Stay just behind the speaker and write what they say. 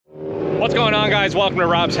guys? Welcome to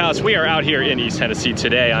Rob's house. We are out here in East Tennessee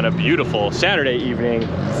today on a beautiful Saturday evening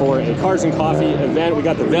for a Cars and Coffee event. We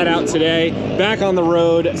got the vet out today, back on the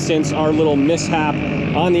road since our little mishap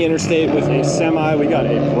on the interstate with a semi. We got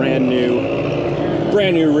a brand new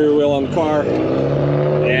rear wheel on the car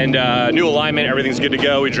and new alignment. Everything's good to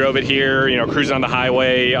go. We drove it here, you know, cruising on the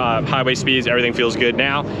highway, highway speeds. Everything feels good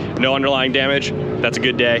now. No underlying damage. That's a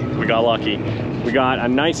good day. We got lucky. We got a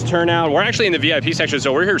nice turnout. We're actually in the VIP section,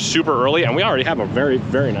 so we're here super early, and we already have a very,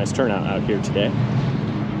 very nice turnout out here today.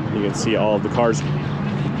 You can see all of the cars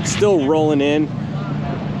still rolling in.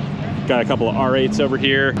 Got a couple of R8s over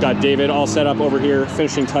here. Got David all set up over here,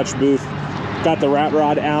 finishing touch booth. Got the rat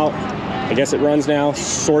rod out. I guess it runs now,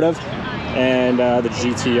 sort of. And the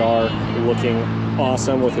GTR looking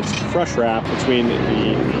awesome with its crush wrap between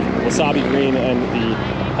the wasabi green and the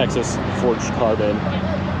Texas forged carbon.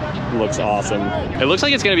 Looks awesome. It looks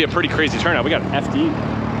like it's gonna be a pretty crazy turnout. We got an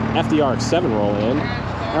FDRX7 roll in.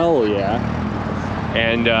 Hell yeah.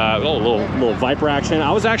 And little Viper action.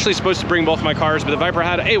 I was actually supposed to bring both my cars, but the Viper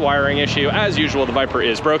had a wiring issue. As usual, the Viper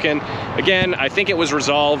is broken. Again, I think it was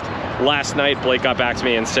resolved last night. Blake got back to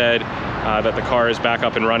me and said that the car is back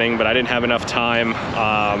up and running, but I didn't have enough time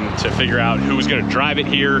to figure out who was gonna drive it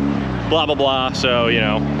here, blah, blah, blah. So, you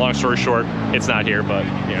know, long story short, it's not here, but,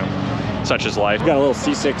 you know, such is life. Got a little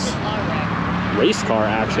C6 race car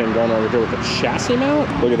action going over here with the chassis mount.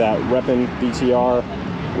 Look at that, reppin' BTR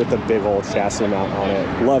with the big old chassis mount on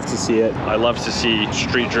it. Love to see it. I love to see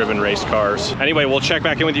street-driven race cars. Anyway, we'll check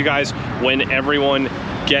back in with you guys when everyone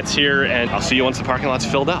gets here, and I'll see you once the parking lot's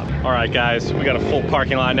filled up. All right, guys, we got a full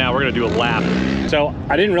parking lot now. We're gonna do a lap. So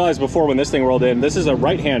I didn't realize before when this thing rolled in, this is a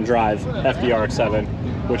right-hand drive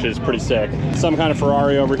FDRX7, which is pretty sick. Some kind of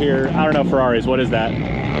Ferrari over here. I don't know Ferraris, what is that?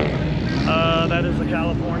 That is the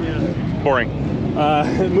California. Boring.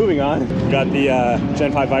 Moving on. Got the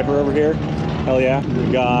Gen 5 Viper over here. Hell yeah. We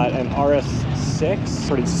got an RS6,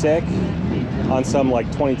 pretty sick, on some like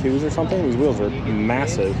 22s or something. These wheels are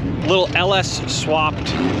massive. Little LS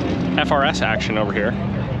swapped FRS action over here.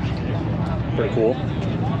 Pretty cool.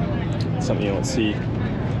 Something you don't see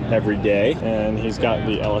every day. And he's got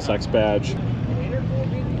the LSX badge.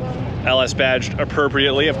 LS badged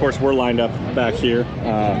appropriately. Of course, we're lined up back here.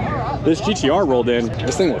 This GTR rolled in.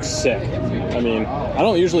 This thing looks sick. I mean, I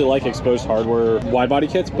don't usually like exposed hardware wide body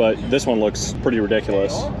kits, but this one looks pretty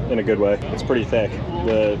ridiculous in a good way. It's pretty thick.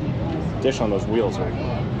 The dish on those wheels are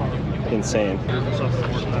insane.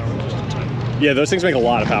 Yeah, those things make a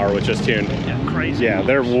lot of power with just tuned. Yeah, crazy. Yeah,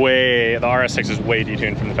 they're way, the RS6 is way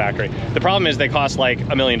detuned from the factory. The problem is they cost like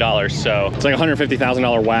 $1 million, so it's like a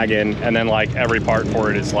 $150,000 wagon, and then like every part for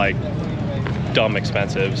it is like dumb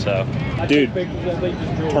expensive, so. Dude,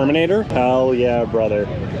 Terminator? Hell yeah, brother.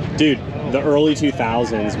 Dude, the early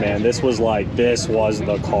 2000s, man, this was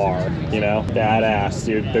the car, you know? Badass,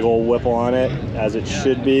 dude. Big old Whipple on it, as it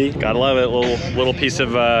should be. Gotta love it. Little piece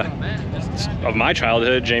of my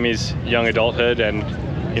childhood, Jamie's young adulthood, and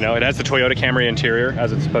you know, it has the Toyota Camry interior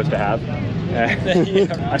as it's supposed to have.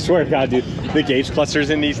 I swear to God, dude, the gauge clusters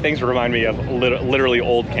in these things remind me of literally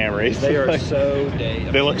old Camrys. They are so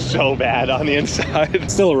damn. They look so bad on the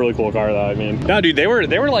inside. Still a really cool car though. I mean, no, dude, they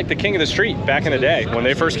were like the king of the street back in the day when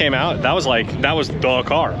they first came out. That was the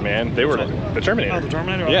car, man. They were the Terminator. Oh, the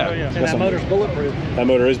Terminator. Yeah. Oh, yeah. And that motor's bulletproof. That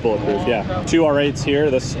motor is bulletproof. Yeah. Two R8s here.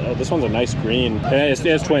 This one's a nice green. It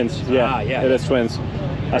has twins. Yeah. Yeah. It has twins.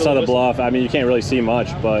 I saw the blow off. I mean, you can't really see much,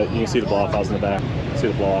 but you can see the blow off. I was in the back. See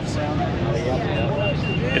the blow offs.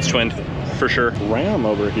 It's twinned for sure. Ram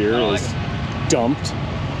over here is dumped.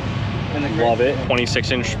 Love it.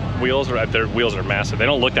 26-inch wheels. Their wheels are massive. They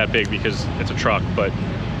don't look that big because it's a truck, but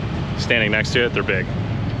standing next to it, they're big.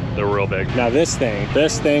 They're real big. Now this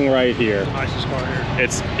thing right here. Nicest car here.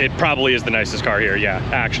 It probably is the nicest car here. Yeah,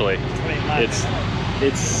 actually,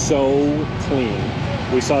 it's so clean.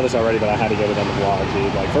 We saw this already, but I had to get it on the vlog,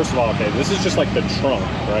 dude. Like, first of all, okay, this is just like the trunk,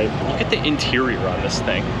 right? Look at the interior on this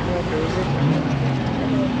thing.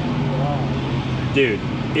 Dude,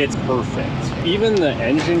 it's perfect. Even the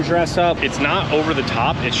engine dress up, it's not over the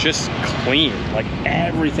top, it's just clean. Like,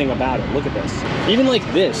 everything about it. Look at this. Even like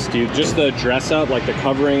this, dude, just the dress up, like the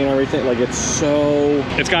covering and everything, like it's so...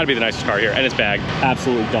 It's gotta be the nicest car here, and it's bagged.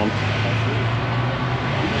 Absolutely dumped.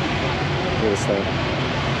 Look at this thing.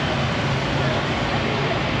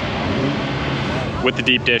 With the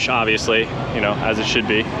deep dish, obviously, you know, as it should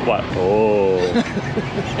be. What? Oh.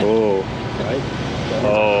 Oh. Right?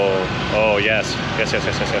 Oh, yes. Yes.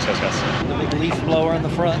 The big leaf blower in the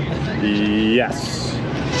front. Yes.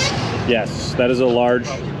 Yes, that is a large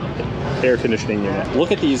air conditioning unit.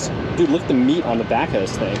 Look at these, dude, look at the meat on the back of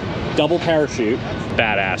this thing. double parachute.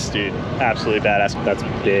 Badass, dude. Absolutely badass. That's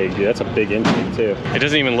big, dude. That's a big intake too. It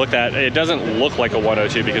doesn't even look that. It doesn't look like a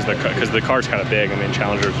 102 because the car's kind of big. I mean,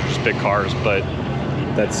 Challengers are just big cars, but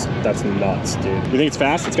that's nuts, dude. You think it's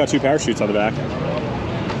fast? It's got 2 parachutes on the back.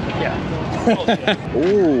 Yeah.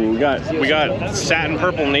 Ooh, we got Satin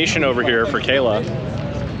Purple Nation over here for Kayla.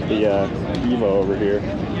 The Evo over here.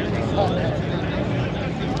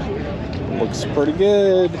 Looks pretty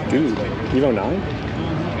good. Dude, Evo 9?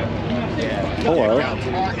 Hello. I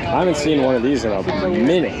haven't seen one of these in a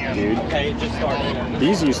minute, dude.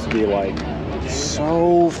 These used to be like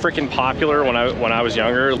so freaking popular when I was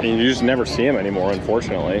younger. And you just never see them anymore,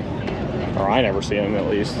 unfortunately. Or I never see them, at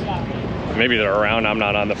least. Maybe they're around. I'm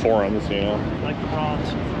not on the forums, you know. Like the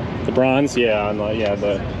bronze. The bronze, yeah, on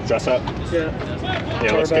the dress up. Yeah. Yeah,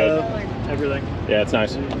 it looks good. Everything. Yeah, it's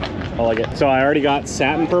nice. I like it. So I already got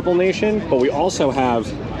Satin Purple Nation, but we also have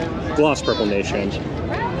Gloss Purple Nation.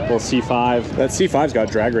 Little C5. That C5's got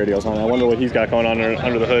drag radials on it. I wonder what he's got going on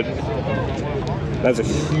under the hood. That's a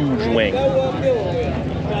huge wing.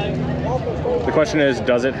 The question is,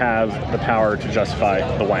 does it have the power to justify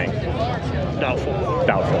the wang? Doubtful.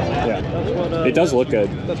 Doubtful, yeah. That's what, it does look good.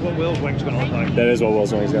 That's what Will's wing's gonna look like. That is what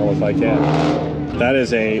Will's wing's gonna look like, yeah. That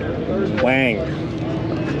is a wang.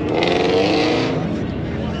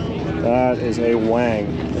 That is a wang,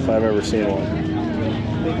 if I've ever seen one.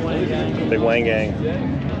 Big wang gang. Big wang gang.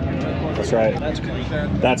 That's right. That's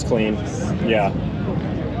clean. That's clean. Yeah.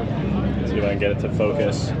 See if I can get it to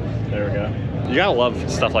focus. There we go. You gotta love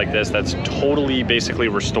stuff like this that's totally basically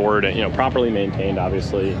restored and, you know, properly maintained,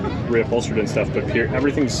 obviously reupholstered and stuff, but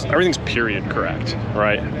everything's period correct,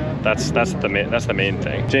 right? That's the main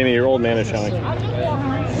thing. Jamie, your old man is showing.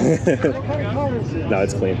 No,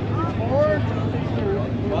 it's clean.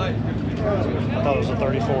 I thought it was a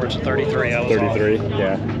 34. It's a 33. I was 33. Off.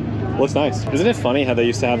 Yeah. Looks nice. Isn't it funny how they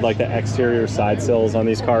used to have like the exterior side sills on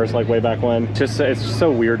these cars like way back when? It's just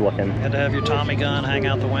so weird looking. You had to have your Tommy gun hang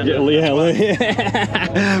out the window. Yeah.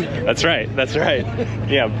 That's right. That's right.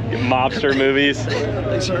 Yeah, mobster movies.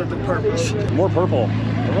 They served a purpose. More purple.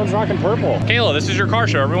 Everyone's rocking purple. Kayla, this is your car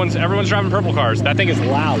show. Everyone's driving purple cars. That thing is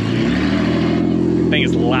loud. That thing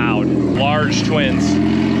is loud. Large twins.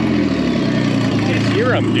 You can hear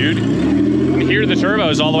them, dude. You can hear the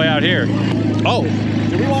turbos all the way out here. Oh.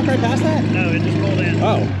 Did we walk right past that? No, it just pulled in.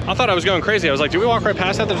 Oh, I thought I was going crazy. I was like, did we walk right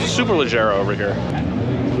past that? There's a Supercharger over here.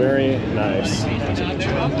 Very nice.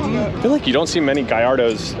 I feel like you don't see many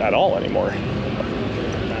Gallardos at all anymore.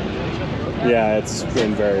 Yeah, it's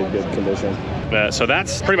in very good condition. So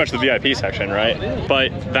that's pretty much the VIP section, right?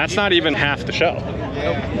 But that's not even half the show.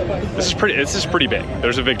 This is pretty big.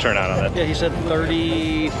 There's a big turnout on it. Yeah, he said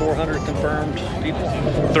 3,400 confirmed people.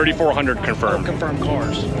 3,400 confirmed. Confirmed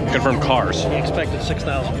cars. Confirmed cars. He expected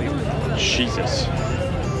 6,000 people. Jesus.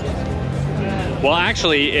 Well,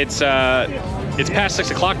 actually, it's past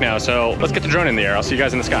 6 o'clock now, so let's get the drone in the air. I'll see you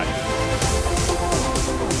guys in the sky.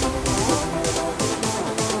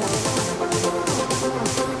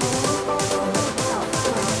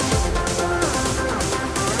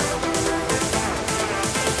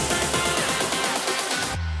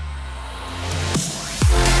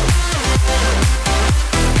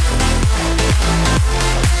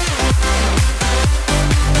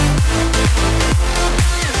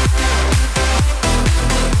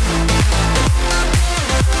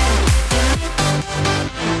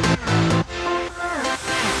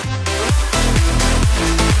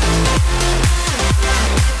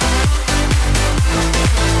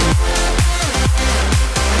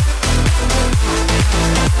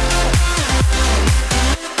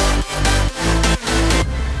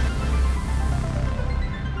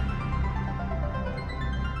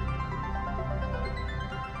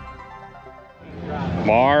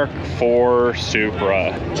 Mark IV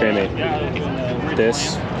Supra. Jamie,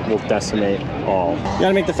 this will decimate all. You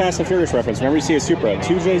gotta make the Fast and Furious reference. Whenever you see a Supra,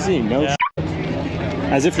 2JZ, no shit.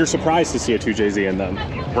 As if you're surprised to see a 2JZ in them.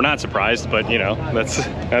 We're not surprised, but you know,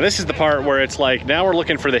 now this is the part where it's like, now we're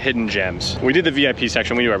looking for the hidden gems. We did the VIP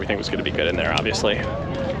section, we knew everything was gonna be good in there, obviously.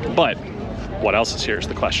 But what else is here is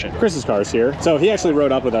the question. Chris's car is here. So he actually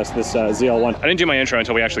rode up with us, this ZL1. I didn't do my intro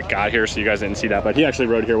until we actually got here, so you guys didn't see that, but he actually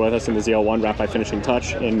rode here with us in the ZL1, wrapped by Finishing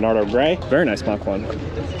Touch in Nardo Gray. Very nice Mach 1.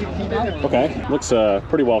 Okay, looks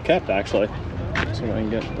pretty well kept, actually. Let's see if I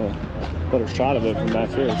can get a better shot of it from back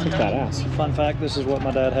here. It looks badass. Fun fact, this is what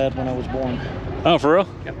my dad had when I was born. Oh, for real?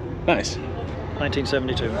 Yep. Nice.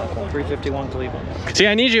 1972, 351 Cleveland. See,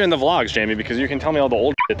 I need you in the vlogs, Jamie, because you can tell me all the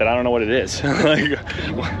old shit that I don't know what it is.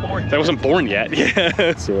 Like, I wasn't born yet. Yeah.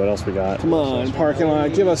 Let's see what else we got. Come on, parking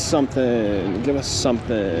lot, give us something. Give us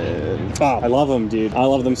something. Oh, I love them, dude. I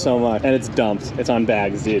love them so much. And it's dumped. It's on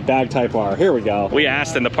bags, dude. Bag type R. Here we go. We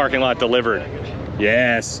asked and the parking lot delivered.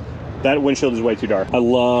 Yes. That windshield is way too dark. I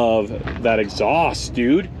love that exhaust,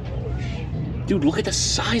 dude. Dude, look at the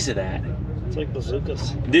size of that. It's like bazookas.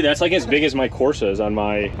 Dude, that's like as big as my Corsa is on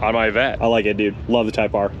my Vet. I like it, dude. Love the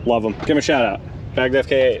Type R. Love them. Give him a shout out. Bagged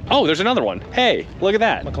FK8. Oh, there's another one. Hey, look at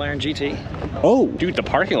that. McLaren GT. Oh, dude, the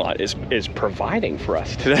parking lot is providing for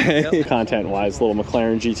us today. Yep. Content-wise, little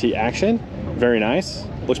McLaren GT action. Very nice.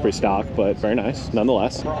 Looks pretty stock, but very nice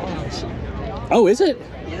nonetheless. Bronze. Oh, is it?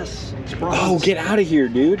 Yes, it's bronze. Oh, get out of here,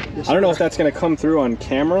 dude. Yes, I don't know if that's gonna come through on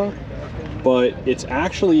camera, but it's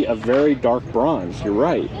actually a very dark bronze. You're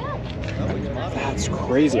right. That's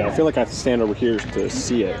crazy. I feel like I have to stand over here to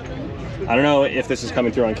see it. I don't know if this is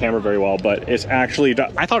coming through on camera very well, but it's actually,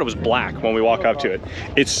 I thought it was black when we walk up to it.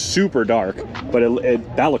 It's super dark, but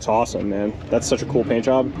that looks awesome, man. That's such a cool paint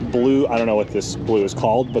job. Blue, I don't know what this blue is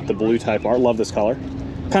called, but the blue Type R, love this color.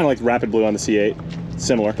 Kind of like Rapid Blue on the C8.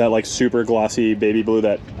 Similar, that like super glossy baby blue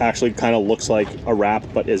that actually kind of looks like a wrap,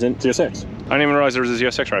 but isn't. Z06. I didn't even realize there was a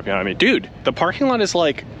Z06 right behind me. Dude, the parking lot is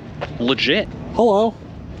like legit. Hello.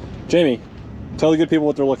 Jamie, tell the good people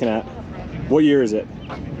what they're looking at. What year is it?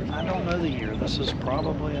 I don't know the year. This is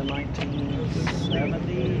probably a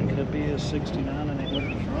 1970. Could be a 69 and it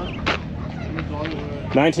in the front.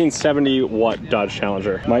 1970 what Dodge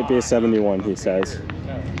Challenger? Might be a 71, he says.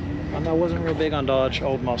 I wasn't real big on Dodge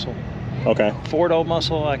Old Muscle. Okay. Ford Old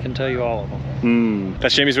Muscle, I can tell you all of them.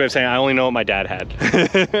 That's Jamie's way of saying I only know what my dad had.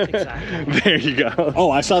 Exactly. There you go.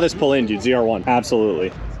 Oh, I saw this pull in, dude. ZR1.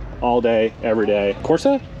 Absolutely. All day, every day.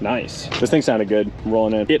 Corsa? Nice. This thing sounded good. I'm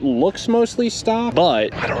rolling in. It looks mostly stock,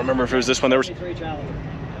 but I don't remember if it was this one. There was 73 Challenger.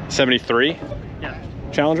 73? Yeah.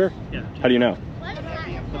 Challenger? Yeah. How do you know?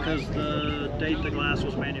 Because the date the glass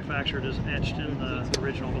was manufactured is etched in the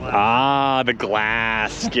original glass. Ah, the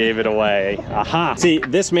glass gave it away. Aha. See,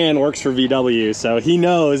 this man works for VW, so he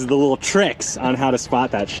knows the little tricks on how to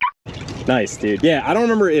spot that shit. Nice, dude. Yeah, I don't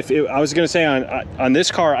remember if I was gonna say on this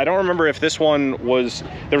car, I don't remember if this one was,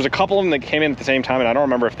 there was a couple of them that came in at the same time, and I don't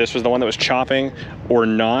remember if this was the one that was chopping or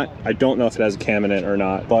not. I don't know if it has a cam in it or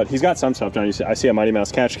not, but he's got some stuff done. I see a Mighty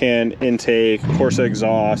Mouse catch can, intake, Corsa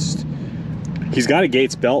exhaust. He's got a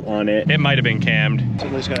Gates belt on it. It might have been cammed. It's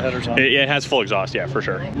at least got headers on it. It has full exhaust, yeah, for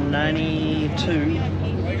sure. 92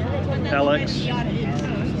 LX. Is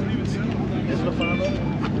it a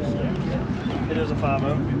 5.0? It is a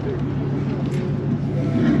 5.0.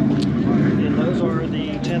 And those are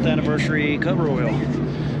the 10th anniversary cover oil.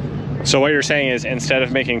 So what you're saying is instead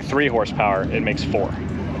of making 3 horsepower, it makes 4.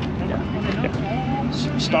 Yeah.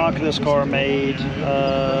 Stock this car made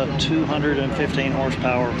 215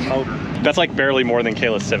 horsepower motor. That's like barely more than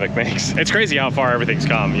Kayla's Civic makes. It's crazy how far everything's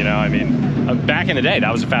come, you know? I mean, back in the day,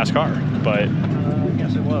 that was a fast car, but...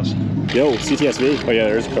 yes, it was. Yo, CTSV. Oh yeah,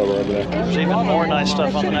 there's a Cobra over there. There's even more nice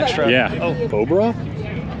stuff on the next truck. Yeah. Oh, Cobra?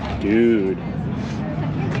 Dude.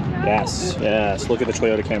 Yes, yes. Look at the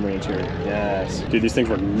Toyota Camry interior. Yes. Dude, these things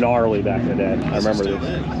were gnarly back in the day. I remember this.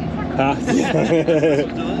 Huh?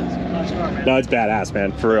 No, it's badass,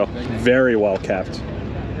 man. For real. Very well kept.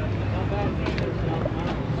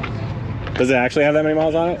 Does it actually have that many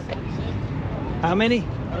miles on it? how many?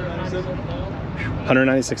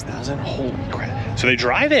 196,000? Holy crap. So they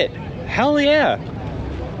drive it. Hell yeah.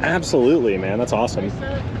 Absolutely, man. That's awesome.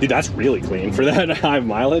 Dude, that's really clean for that high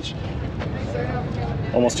mileage.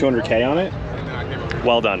 Almost 200K on it.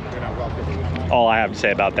 Well done. All I have to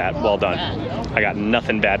say about that, well done. I got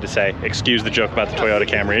nothing bad to say. Excuse the joke about the Toyota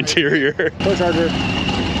Camry interior. Supercharger.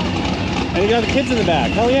 And you got the kids in the back.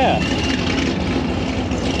 Hell yeah.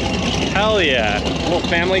 Hell yeah. Little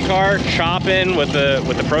family car, chopping with the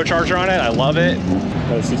Procharger on it. I love it.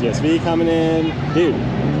 Another CTSV coming in. Dude,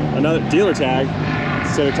 another dealer tag.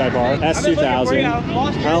 Civic Type R.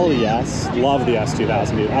 S2000. Hell yes. Love the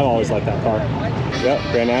S2000, dude. I've always liked that car. Yep,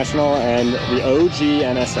 Grand National and the OG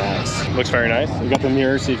NSX. Looks very nice. You got the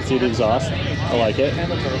mirror so you can see the exhaust. I like it.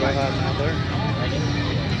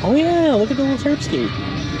 Oh yeah, look at the little Terpski.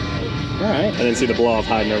 All right. I didn't see the blow-off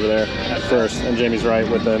hiding over there at first, and Jamie's right,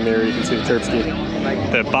 with the mirror you can see the Terpski.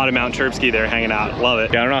 The bottom mount Terpski there hanging out. Love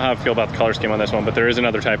it. Yeah, I don't know how I feel about the color scheme on this one, but there is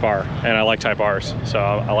another Type R, and I like Type Rs, so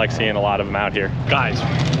I like seeing a lot of them out here. Guys,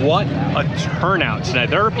 what a turnout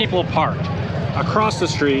tonight. There are people parked across the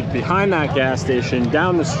street, behind that gas station,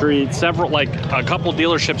 down the street, several, like a couple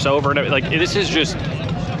dealerships over, and like this is just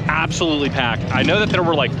absolutely packed. I know that there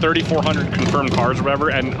were like 3,400 confirmed cars or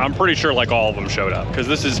whatever, and I'm pretty sure like all of them showed up, because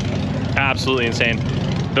this is absolutely insane.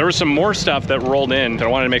 There was some more stuff that rolled in that I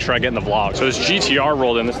wanted to make sure I get in the vlog. So this GTR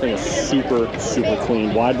rolled in. This thing is super, super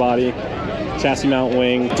clean. Wide body, chassis mount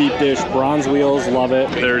wing, deep dish, bronze wheels, love it.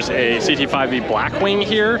 There's a CT5V Blackwing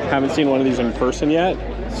here. Haven't seen one of these in person yet.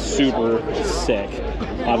 Super sick.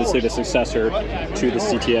 Obviously the successor to the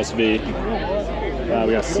CTSV.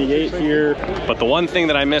 We got C8 here. But the one thing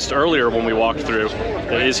that I missed earlier when we walked through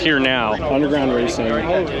that is here now, Underground Racing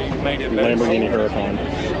Lamborghini Huracan.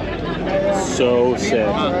 So sick.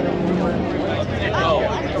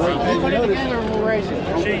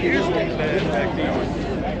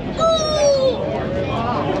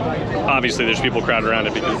 Obviously there's people crowded around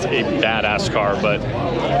it because it's a badass car, but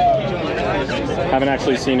haven't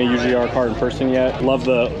actually seen a UGR car in person yet. Love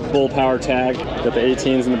the bull power tag. Got the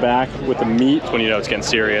 18s in the back with the meat. When you know it's getting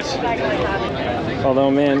serious.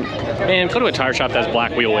 Although, man, go to a tire shop that has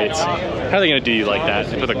black wheel weights. How are they gonna do you like that?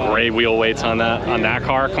 They put the gray wheel weights on that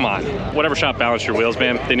car? Come on. Whatever shop balanced your wheels,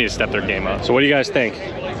 man, they need to step their game up. So what do you guys think?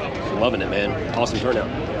 Loving it, man. Awesome turnout.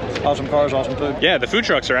 Awesome cars, awesome food. Yeah, the food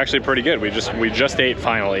trucks are actually pretty good. We just ate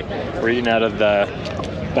finally. We're eating out of the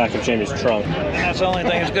back of Jamie's trunk. And that's the only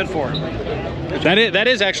thing it's good for. That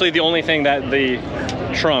is actually the only thing that the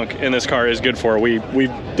trunk in this car is good for. We've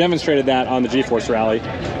demonstrated that on the G-Force rally,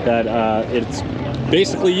 that it's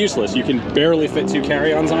basically useless. You can barely fit 2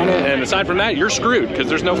 carry-ons on it, and aside from that, you're screwed because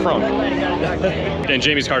there's no front. And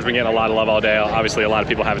Jamie's car's been getting a lot of love all day. Obviously, a lot of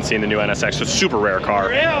people haven't seen the new NSX. It's a super rare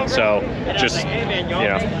car, so just, you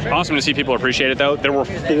know, awesome to see people appreciate it though. There were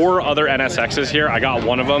 4 other NSXs here. I got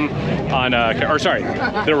one of them on,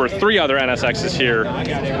 there were 3 other NSXs here,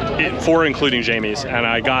 4 including Jamie's, and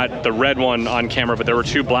I got the red one on camera, but there were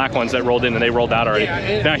 2 black ones that rolled in and they rolled out already.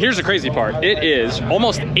 Now here's the crazy part. It is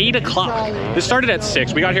almost 8 o'clock. This started at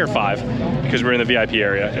 6. We got here at 5 because we're in the VIP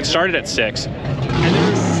area. It started at 6. And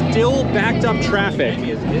there's still backed up traffic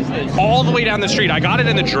all the way down the street. I got it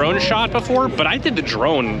in the drone shot before, but I did the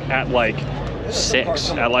drone at like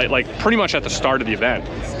 6, at like pretty much at the start of the event.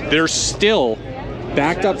 There's still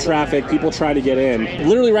backed up traffic. People try to get in.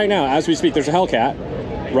 Literally right now, as we speak, there's a Hellcat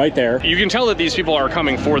right there. You can tell that these people are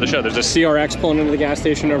coming for the show. There's a CRX pulling into the gas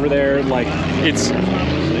station over there. Like, it's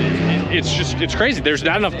crazy. There's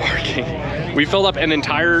not enough parking. We filled up an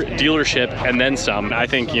entire dealership and then some. I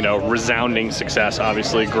think, you know, resounding success,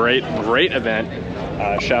 obviously. Great event.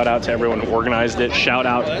 Shout out to everyone who organized it. Shout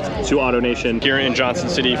out to AutoNation here in Johnson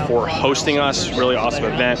City for hosting us. Really awesome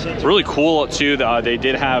event. Really cool too. They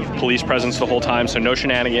did have police presence the whole time, so no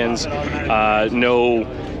shenanigans, no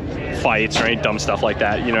fights or any dumb stuff like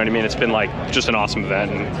that. You know what I mean? It's been like just an awesome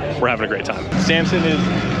event and we're having a great time. Samson is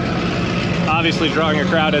obviously drawing a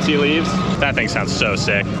crowd as he leaves. That thing sounds so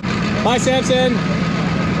sick. Hi, Samson.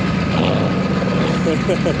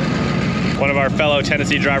 One of our fellow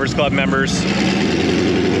Tennessee Drivers Club members.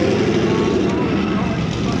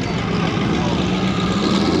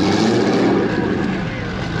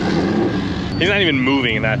 He's not even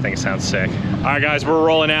moving and that thing sounds sick. All right guys, we're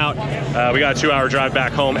rolling out. We got a 2-hour drive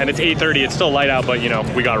back home and it's 8:30. It's still light out, but you know,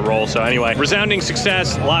 we gotta roll. So anyway, resounding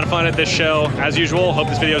success, a lot of fun at this show. As usual, hope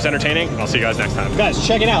this video is entertaining. I'll see you guys next time. Guys,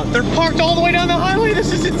 check it out. They're parked all the way down the highway.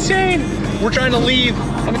 This is insane. We're trying to leave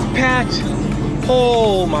and it's packed.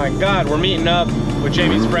 Oh my God, we're meeting up with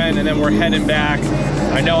Jamie's friend and then we're heading back.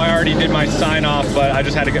 I know I already did my sign off, but I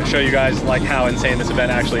just had to show you guys like how insane this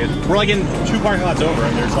event actually is. We're like in 2 parking lots over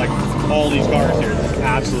and there's like all these cars here. It's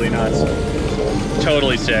absolutely nuts.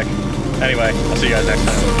 Totally sick. Anyway, I'll see you guys next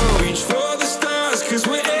time. Reach for the stars, 'cause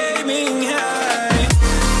we're